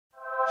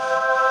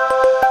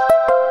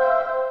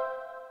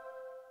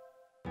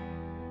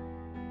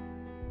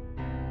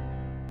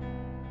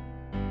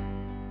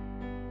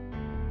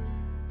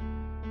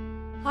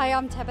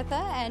I'm Tabitha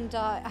and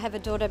I have a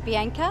daughter,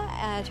 Bianca,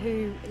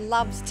 who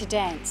loves to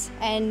dance,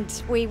 and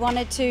we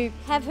wanted to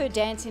have her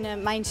dance in a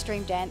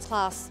mainstream dance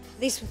class.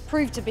 This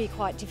proved to be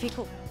quite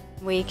difficult.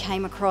 We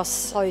came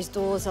across closed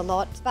doors a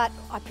lot, but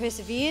I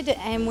persevered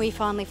and we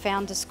finally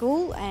found a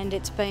school, and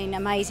it's been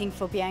amazing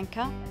for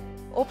Bianca.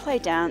 All Play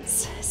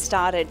Dance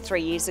started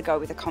 3 years ago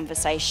with a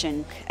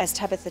conversation, as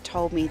Tabitha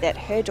told me that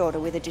her daughter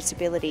with a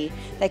disability,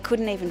 they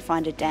couldn't even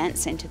find a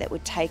dance centre that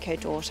would take her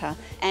daughter.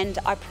 And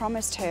I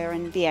promised her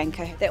and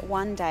Bianca that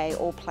one day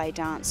All Play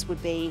Dance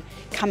would be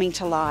coming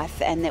to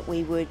life and that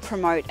we would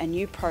promote a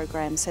new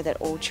program so that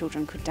all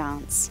children could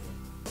dance.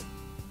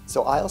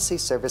 So ILC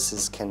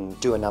services can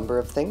do a number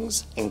of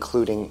things,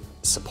 including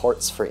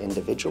supports for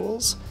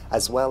individuals,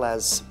 as well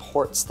as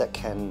supports that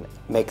can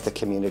make the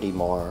community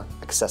more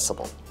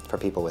accessible for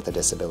people with a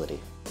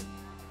disability.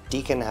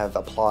 Deakin have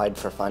applied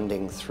for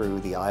funding through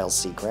the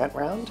ILC grant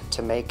round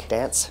to make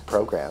dance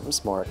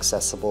programs more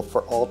accessible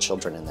for all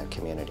children in their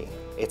community.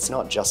 It's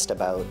not just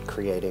about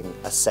creating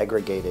a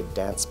segregated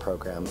dance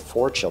program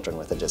for children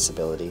with a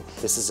disability.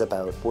 This is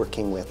about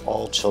working with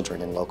all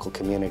children in local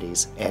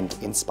communities and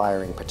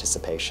inspiring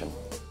participation.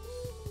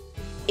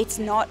 It's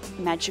not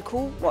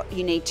magical what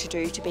you need to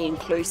do to be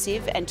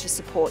inclusive and to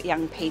support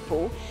young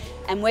people,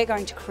 and we're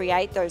going to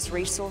create those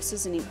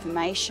resources and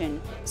information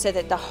so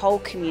that the whole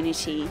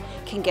community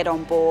can get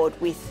on board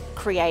with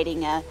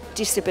creating a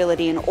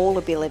disability and all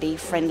ability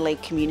friendly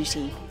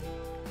community.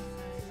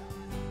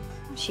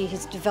 She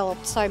has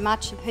developed so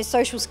much. Her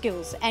social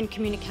skills and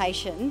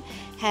communication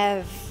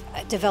have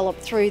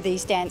developed through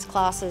these dance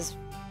classes.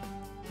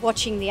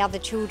 Watching the other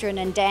children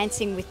and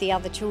dancing with the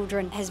other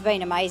children has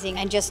been amazing,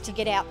 and just to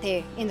get out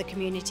there in the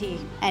community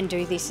and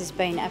do this has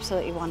been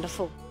absolutely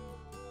wonderful.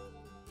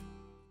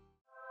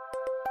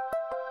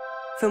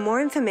 For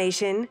more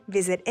information,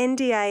 visit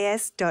ndis.gov.au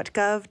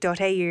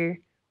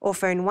or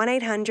phone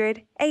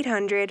 1800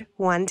 800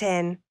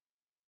 110.